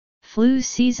Flu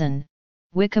season,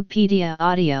 Wikipedia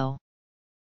audio.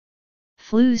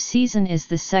 Flu season is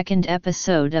the second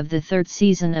episode of the third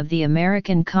season of the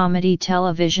American comedy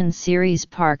television series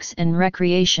Parks and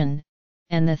Recreation,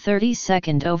 and the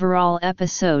 32nd overall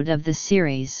episode of the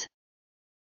series.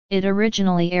 It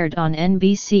originally aired on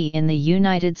NBC in the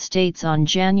United States on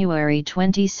January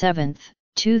 27,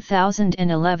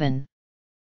 2011.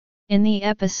 In the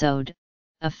episode,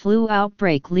 a flu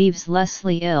outbreak leaves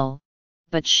Leslie ill,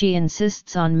 but she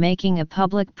insists on making a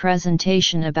public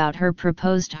presentation about her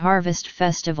proposed Harvest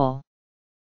Festival.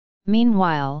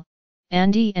 Meanwhile,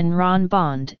 Andy and Ron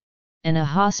bond, and a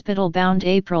hospital-bound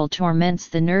April torments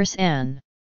the nurse Anne.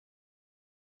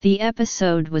 The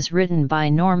episode was written by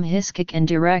Norm Hiscock and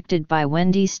directed by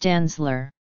Wendy Stanzler.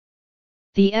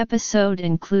 The episode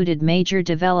included major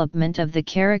development of the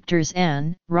characters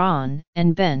Anne, Ron,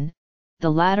 and Ben,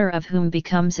 the latter of whom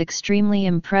becomes extremely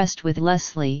impressed with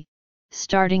Leslie,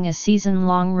 starting a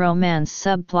season-long romance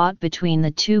subplot between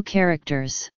the two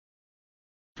characters.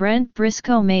 Brent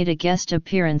Briscoe made a guest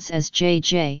appearance as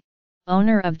JJ,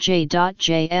 owner of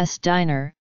J.J.'s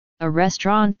Diner, a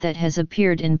restaurant that has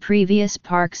appeared in previous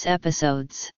Parks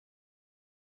episodes.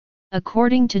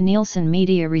 According to Nielsen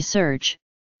Media Research,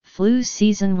 Flu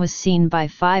season was seen by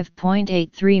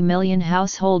 5.83 million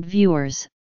household viewers,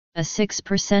 a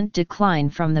 6% decline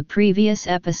from the previous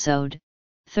episode,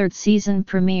 third season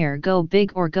premiere Go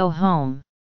Big or Go Home.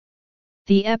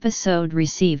 The episode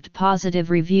received positive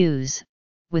reviews,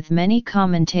 with many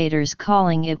commentators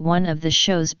calling it one of the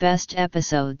show's best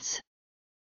episodes.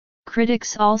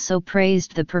 Critics also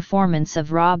praised the performance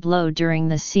of Rob Lowe during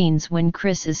the scenes when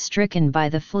Chris is stricken by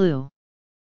the flu.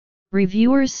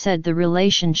 Reviewers said the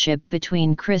relationship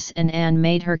between Chris and Anne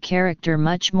made her character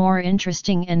much more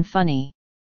interesting and funny.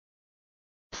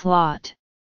 Plot: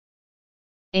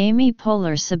 Amy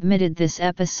Poehler submitted this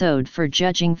episode for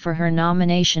judging for her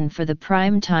nomination for the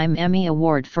Primetime Emmy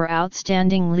Award for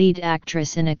Outstanding Lead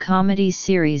Actress in a Comedy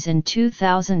Series in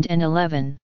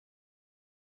 2011.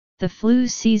 The flu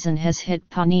season has hit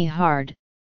Pawnee hard,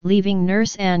 leaving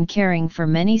Nurse Anne caring for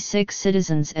many sick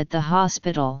citizens at the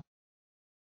hospital.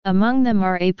 Among them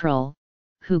are April,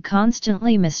 who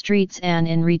constantly mistreats Anne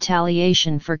in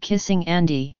retaliation for kissing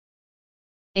Andy.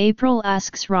 April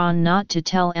asks Ron not to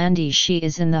tell Andy she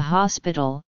is in the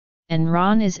hospital, and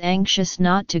Ron is anxious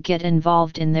not to get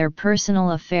involved in their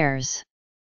personal affairs.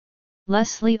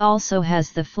 Leslie also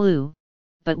has the flu,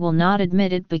 but will not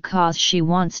admit it because she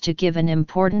wants to give an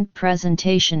important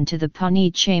presentation to the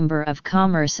Pawnee Chamber of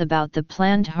Commerce about the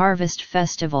planned Harvest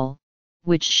Festival,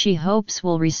 which she hopes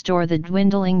will restore the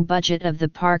dwindling budget of the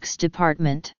Parks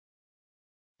Department.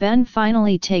 Ben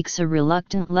finally takes a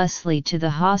reluctant Leslie to the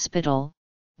hospital,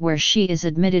 where she is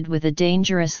admitted with a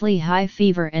dangerously high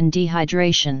fever and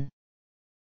dehydration.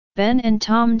 Ben and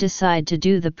Tom decide to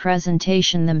do the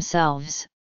presentation themselves,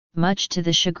 much to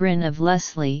the chagrin of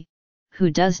Leslie, who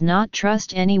does not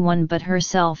trust anyone but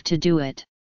herself to do it.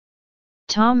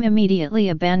 Tom immediately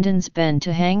abandons Ben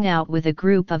to hang out with a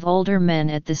group of older men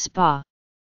at the spa.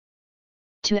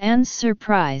 To Anne's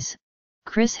surprise,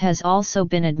 Chris has also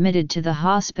been admitted to the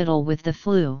hospital with the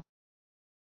flu.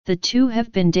 The two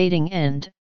have been dating and,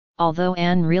 although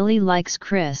Anne really likes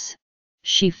Chris,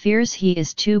 she fears he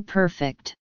is too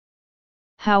perfect.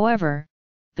 However,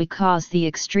 because the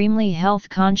extremely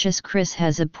health-conscious Chris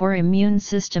has a poor immune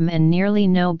system and nearly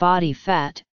no body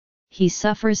fat, he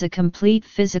suffers a complete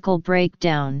physical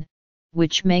breakdown,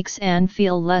 which makes Anne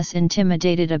feel less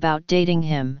intimidated about dating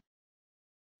him.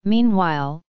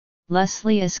 Meanwhile,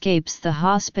 Leslie escapes the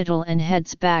hospital and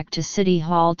heads back to City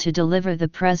Hall to deliver the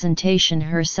presentation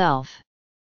herself.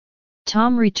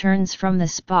 Tom returns from the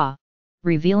spa,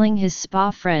 revealing his spa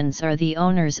friends are the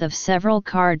owners of several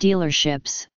car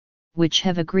dealerships, which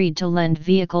have agreed to lend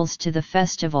vehicles to the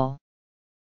festival.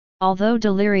 Although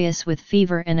delirious with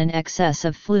fever and an excess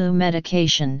of flu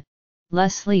medication,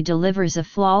 Leslie delivers a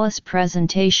flawless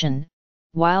presentation,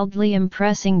 wildly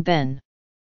impressing Ben.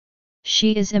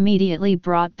 She is immediately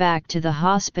brought back to the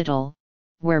hospital,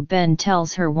 where Ben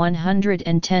tells her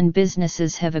 110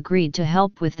 businesses have agreed to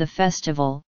help with the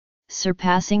festival,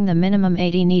 surpassing the minimum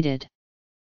 80 needed.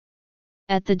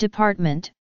 At the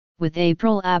department, with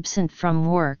April absent from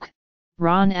work,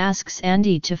 Ron asks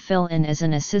Andy to fill in as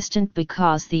an assistant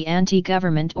because the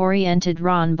anti-government-oriented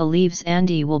Ron believes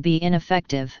Andy will be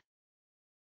ineffective.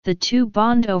 The two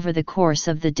bond over the course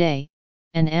of the day,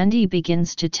 and Andy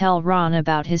begins to tell Ron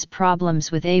about his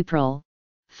problems with April,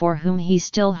 for whom he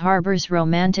still harbors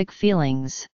romantic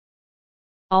feelings.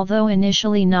 Although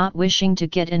initially not wishing to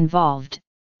get involved,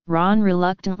 Ron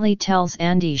reluctantly tells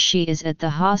Andy she is at the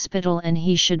hospital and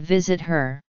he should visit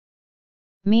her.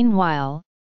 Meanwhile,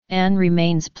 Anne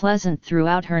remains pleasant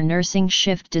throughout her nursing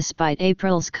shift despite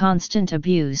April's constant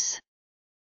abuse.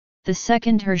 The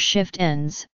second her shift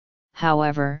ends,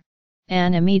 however,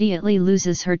 Anne immediately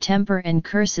loses her temper and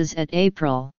curses at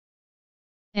April.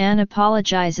 Anne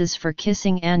apologizes for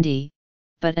kissing Andy,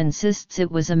 but insists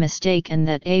it was a mistake and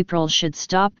that April should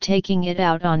stop taking it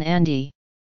out on Andy.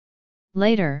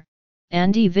 Later,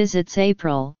 Andy visits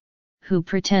April, who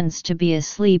pretends to be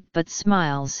asleep but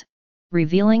smiles,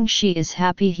 revealing she is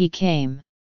happy he came.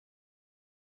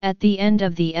 At the end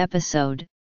of the episode,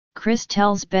 Chris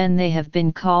tells Ben they have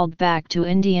been called back to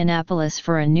Indianapolis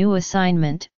for a new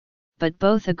assignment, but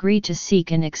both agree to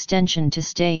seek an extension to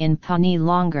stay in Pawnee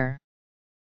longer.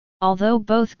 Although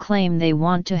both claim they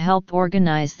want to help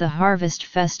organize the Harvest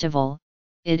Festival,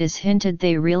 it is hinted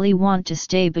they really want to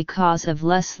stay because of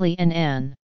Leslie and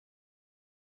Anne.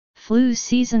 Flu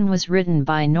Season was written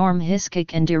by Norm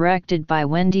Hiskok and directed by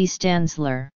Wendy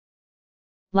Stanzler.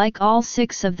 Like all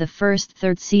 6 of the first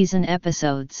third season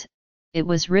episodes, it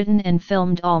was written and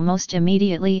filmed almost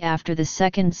immediately after the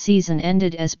second season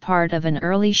ended as part of an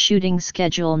early shooting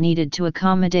schedule needed to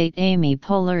accommodate Amy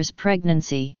Poehler's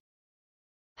pregnancy.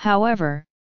 However,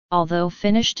 although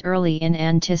finished early in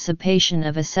anticipation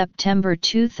of a September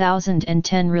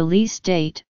 2010 release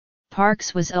date,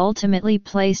 Parks was ultimately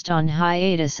placed on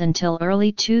hiatus until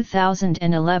early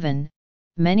 2011,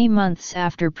 many months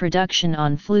after production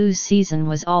on Flu Season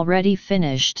was already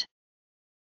finished.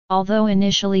 Although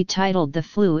initially titled The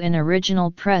Flu in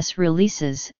original press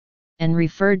releases, and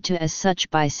referred to as such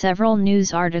by several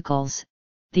news articles,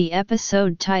 the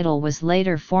episode title was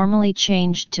later formally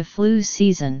changed to Flu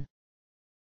Season.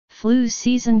 Flu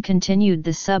Season continued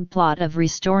the subplot of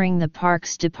restoring the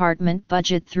Parks Department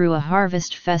budget through a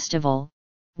harvest festival,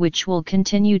 which will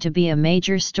continue to be a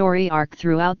major story arc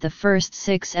throughout the first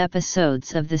 6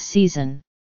 episodes of the season.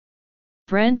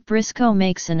 Brent Briscoe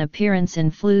makes an appearance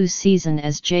in Flu Season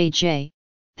as JJ,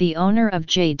 the owner of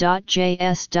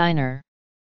J.J.'s Diner.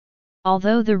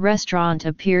 Although the restaurant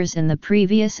appears in the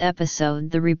previous episode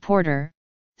The Reporter,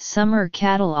 Summer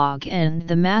Catalog and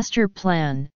The Master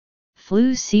Plan,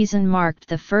 Flu Season marked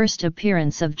the first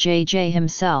appearance of JJ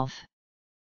himself.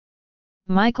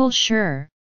 Michael Schur,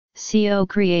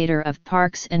 co-creator of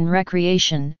Parks and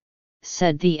Recreation,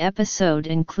 said the episode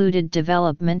included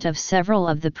development of several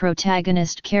of the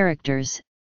protagonist characters,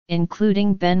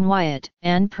 including Ben Wyatt,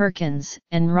 Ann Perkins,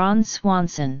 and Ron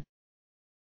Swanson.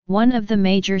 One of the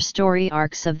major story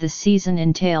arcs of the season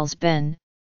entails Ben,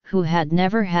 who had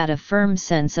never had a firm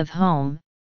sense of home,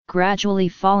 gradually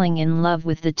falling in love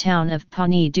with the town of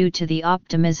Pawnee due to the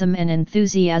optimism and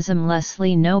enthusiasm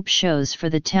Leslie Knope shows for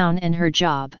the town and her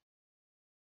job.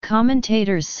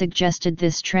 Commentators suggested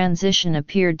this transition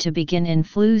appeared to begin in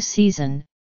Flu Season,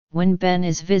 when Ben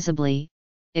is visibly,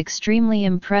 extremely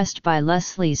impressed by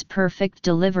Leslie's perfect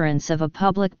deliverance of a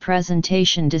public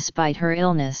presentation despite her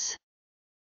illness.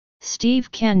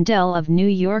 Steve Kandel of New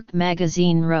York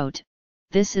Magazine wrote,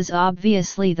 "This is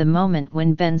obviously the moment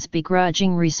when Ben's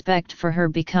begrudging respect for her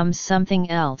becomes something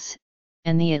else,"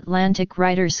 and The Atlantic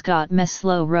writer Scott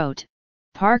Meslow wrote,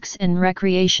 "Parks and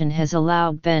Recreation has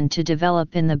allowed Ben to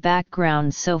develop in the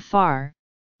background so far,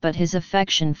 but his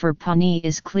affection for Pawnee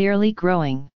is clearly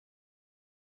growing."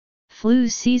 Flu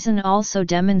Season also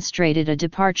demonstrated a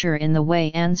departure in the way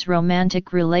Anne's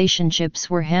romantic relationships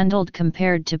were handled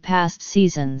compared to past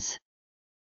seasons.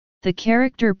 The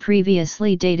character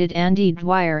previously dated Andy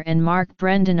Dwyer and Mark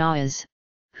Brendan Oz,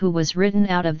 who was written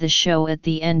out of the show at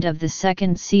the end of the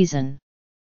second season.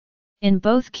 In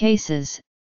both cases,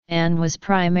 Anne was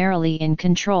primarily in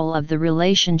control of the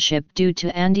relationship due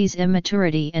to Andy's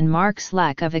immaturity and Mark's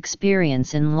lack of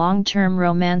experience in long-term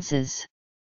romances.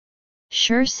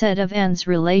 Schur said of Anne's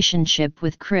relationship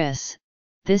with Chris,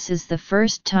 "This is the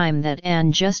first time that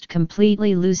Anne just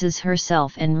completely loses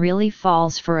herself and really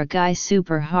falls for a guy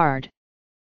super hard.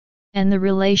 And the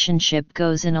relationship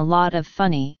goes in a lot of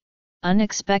funny,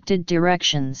 unexpected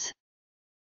directions."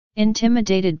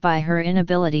 Intimidated by her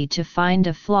inability to find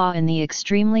a flaw in the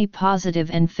extremely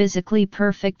positive and physically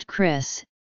perfect Chris,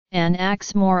 Anne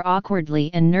acts more awkwardly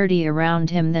and nerdy around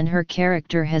him than her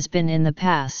character has been in the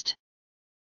past.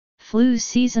 Flu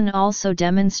Season also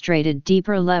demonstrated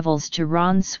deeper levels to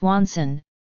Ron Swanson,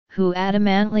 who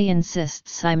adamantly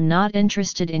insists "I'm not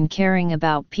interested in caring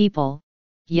about people,"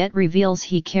 yet reveals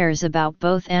he cares about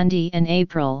both Andy and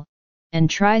April, and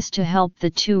tries to help the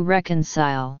two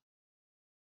reconcile.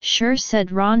 Schur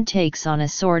said Ron takes on a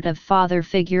sort of father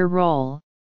figure role,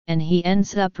 and he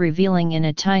ends up revealing in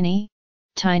a tiny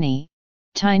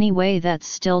way that's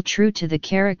still true to the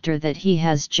character that he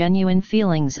has genuine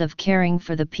feelings of caring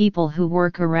for the people who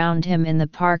work around him in the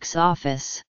park's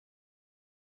office.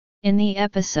 In the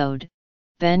episode,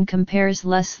 Ben compares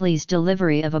Leslie's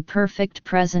delivery of a perfect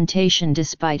presentation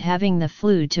despite having the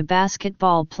flu to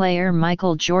basketball player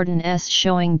Michael Jordan's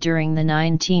showing during the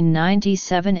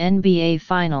 1997 NBA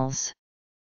Finals.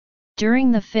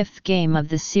 During the fifth game of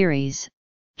the series,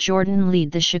 Jordan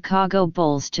led the Chicago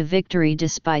Bulls to victory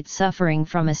despite suffering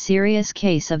from a serious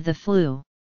case of the flu.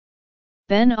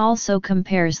 Ben also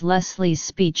compares Leslie's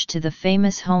speech to the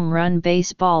famous home run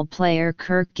baseball player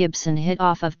Kirk Gibson hit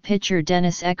off of pitcher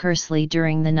Dennis Eckersley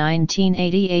during the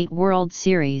 1988 World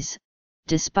Series,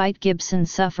 despite Gibson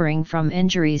suffering from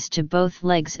injuries to both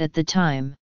legs at the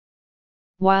time.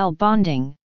 While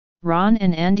bonding, Ron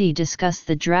and Andy discuss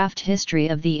the draft history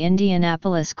of the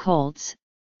Indianapolis Colts,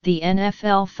 the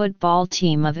NFL football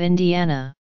team of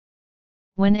Indiana.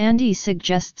 When Andy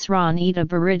suggests Ron eat a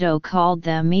burrito called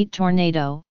the Meat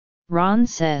Tornado, Ron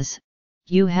says,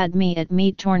 "You had me at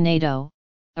Meat Tornado,"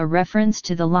 a reference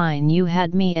to the line "You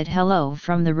had me at hello"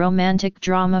 from the romantic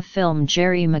drama film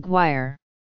Jerry Maguire.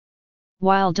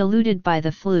 While deluded by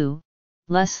the flu,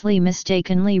 Leslie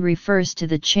mistakenly refers to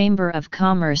the Chamber of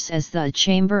Commerce as the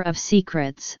Chamber of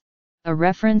Secrets, a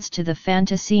reference to the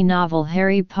fantasy novel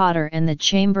Harry Potter and the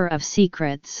Chamber of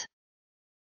Secrets.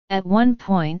 At one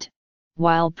point,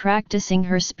 while practicing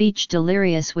her speech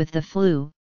delirious with the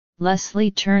flu, Leslie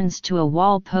turns to a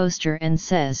wall poster and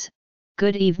says,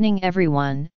 "Good evening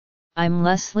everyone, I'm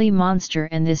Leslie Monster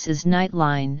and this is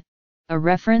Nightline," a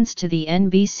reference to the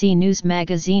NBC News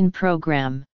magazine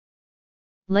program.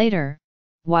 Later,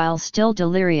 while still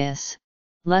delirious,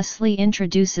 Leslie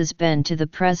introduces Ben to the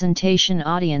presentation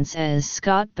audience as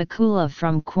Scott Bakula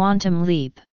from Quantum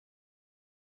Leap.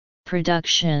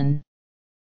 Production.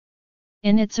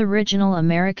 In its original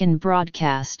American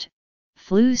broadcast,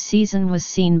 Flu Season was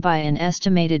seen by an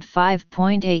estimated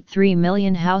 5.83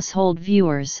 million household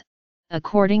viewers,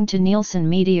 according to Nielsen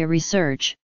Media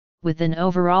Research, with an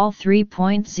overall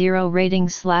 3.0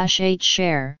 rating/8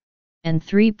 share, and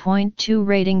 3.2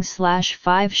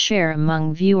 rating/5 share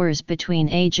among viewers between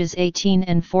ages 18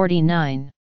 and 49.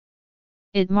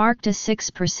 It marked a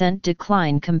 6%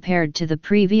 decline compared to the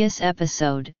previous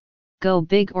episode, Go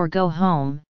Big or Go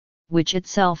Home, which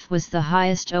itself was the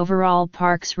highest overall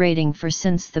Parks rating for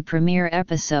since the premiere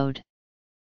episode.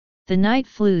 The night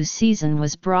Flu Season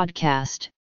was broadcast,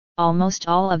 almost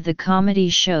all of the comedy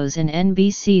shows in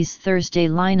NBC's Thursday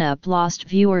lineup lost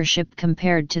viewership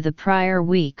compared to the prior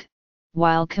week,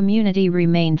 while Community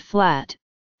remained flat.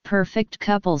 Perfect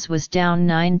Couples was down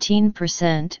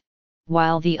 19%,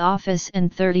 while The Office and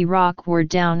 30 Rock were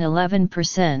down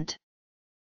 11%.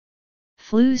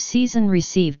 Flu Season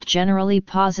received generally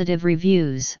positive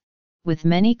reviews, with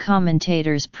many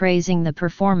commentators praising the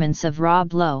performance of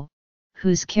Rob Lowe,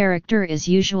 whose character is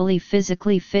usually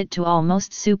physically fit to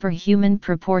almost superhuman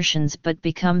proportions but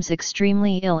becomes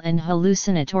extremely ill and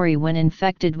hallucinatory when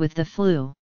infected with the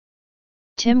flu.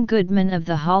 Tim Goodman of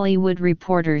The Hollywood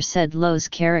Reporter said Lowe's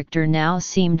character now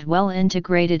seemed well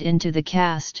integrated into the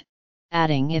cast,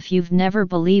 adding, "If you've never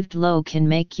believed Lowe can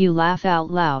make you laugh out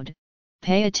loud,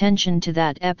 pay attention to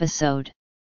that episode."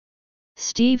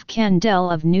 Steve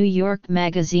Kandel of New York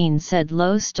Magazine said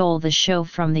Lowe stole the show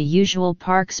from the usual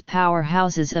Parks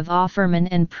powerhouses of Offerman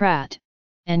and Pratt,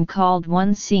 and called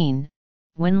one scene,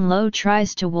 when Lowe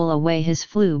tries to wool away his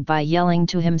flu by yelling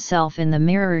to himself in the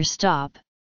mirror, "Stop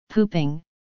pooping,"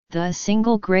 the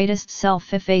single greatest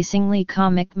self-effacingly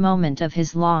comic moment of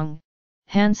his long,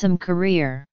 handsome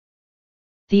career.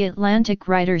 The Atlantic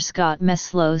writer Scott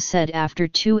Meslow said after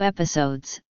 2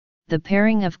 episodes, the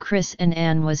pairing of Chris and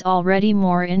Anne was already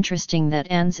more interesting, that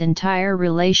Anne's entire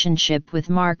relationship with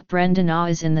Mark Brendan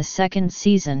is in the second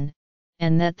season,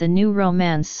 and that the new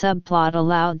romance subplot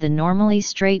allowed the normally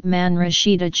straight man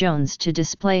Rashida Jones to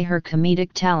display her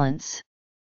comedic talents.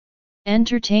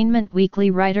 Entertainment Weekly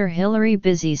writer Hilary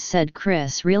Bizies said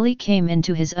Chris really came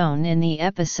into his own in the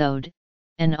episode,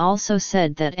 and also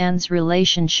said that Anne's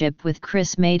relationship with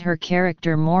Chris made her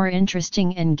character more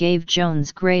interesting and gave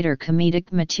Jones greater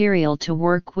comedic material to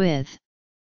work with.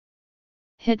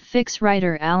 Hitfix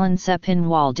writer Alan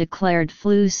Sepinwall declared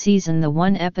Flu Season the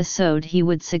one episode he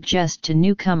would suggest to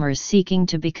newcomers seeking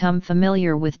to become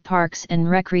familiar with Parks and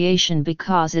Recreation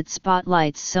because it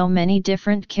spotlights so many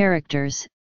different characters,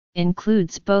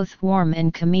 includes both warm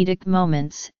and comedic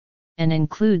moments, and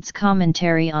includes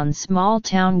commentary on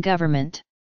small-town government.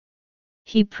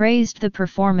 He praised the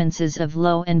performances of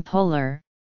Lowe and Poehler,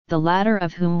 the latter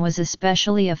of whom was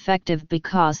especially effective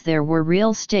because there were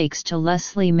real stakes to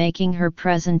Leslie making her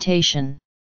presentation.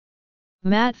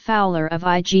 Matt Fowler of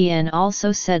IGN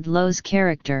also said Lowe's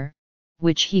character,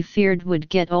 which he feared would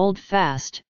get old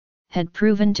fast, had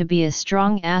proven to be a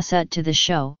strong asset to the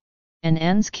show, and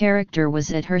Anne's character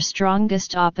was at her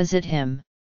strongest opposite him.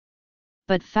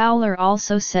 But Fowler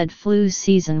also said Flu's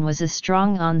season was a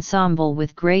strong ensemble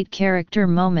with great character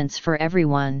moments for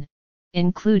everyone,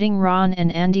 including Ron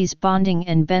and Andy's bonding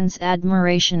and Ben's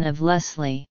admiration of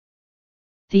Leslie.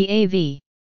 The AV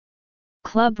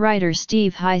Club writer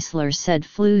Steve Heisler said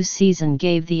Flu's season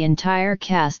gave the entire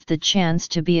cast the chance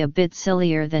to be a bit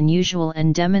sillier than usual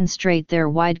and demonstrate their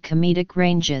wide comedic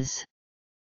ranges.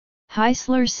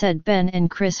 Heisler said Ben and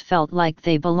Chris felt like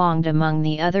they belonged among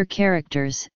the other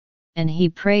characters, and he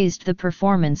praised the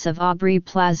performance of Aubrey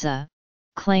Plaza,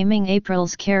 claiming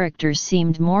April's character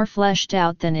seemed more fleshed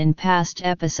out than in past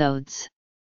episodes.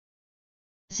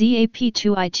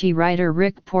 ZAP2IT writer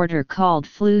Rick Porter called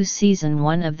Flu's season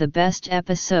one of the best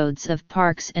episodes of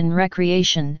Parks and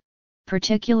Recreation,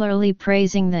 particularly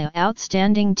praising the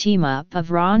outstanding team-up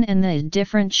of Ron and the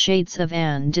different shades of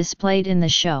Anne displayed in the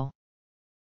show.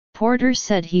 Porter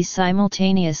said he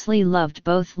simultaneously loved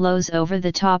both Lo's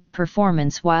over-the-top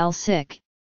performance while sick,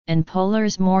 and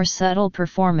Poehler's more subtle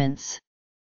performance.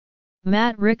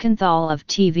 Matt Rickenthal of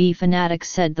TV Fanatic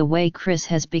said the way Chris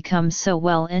has become so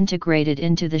well integrated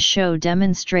into the show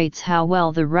demonstrates how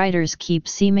well the writers keep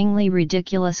seemingly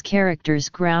ridiculous characters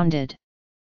grounded.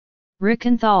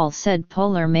 Rickenthal said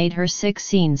Poehler made her 6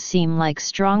 scenes seem like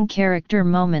strong character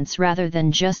moments rather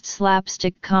than just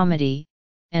slapstick comedy,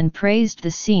 and praised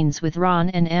the scenes with Ron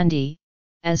and Andy,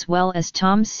 as well as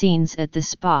Tom's scenes at the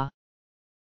spa.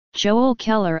 Joel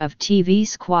Keller of TV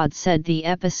Squad said the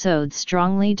episode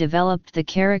strongly developed the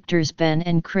characters Ben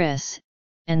and Chris,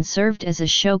 and served as a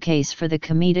showcase for the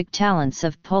comedic talents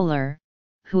of Poehler,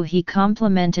 who he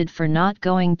complimented for not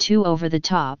going too over the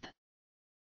top.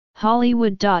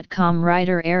 Hollywood.com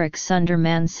writer Eric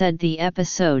Sunderman said the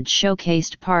episode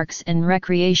showcased Parks and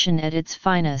Recreation at its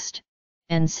finest,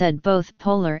 and said both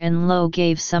Poehler and Lo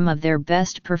gave some of their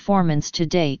best performance to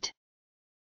date.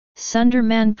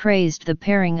 Sunderman praised the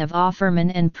pairing of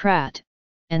Offerman and Pratt,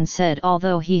 and said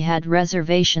although he had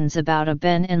reservations about a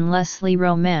Ben and Leslie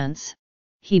romance,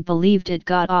 he believed it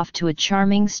got off to a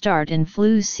charming start in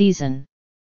Flu's season.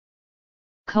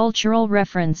 Cultural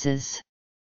references.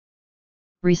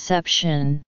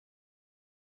 Reception.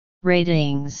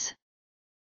 Ratings.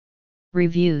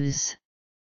 Reviews.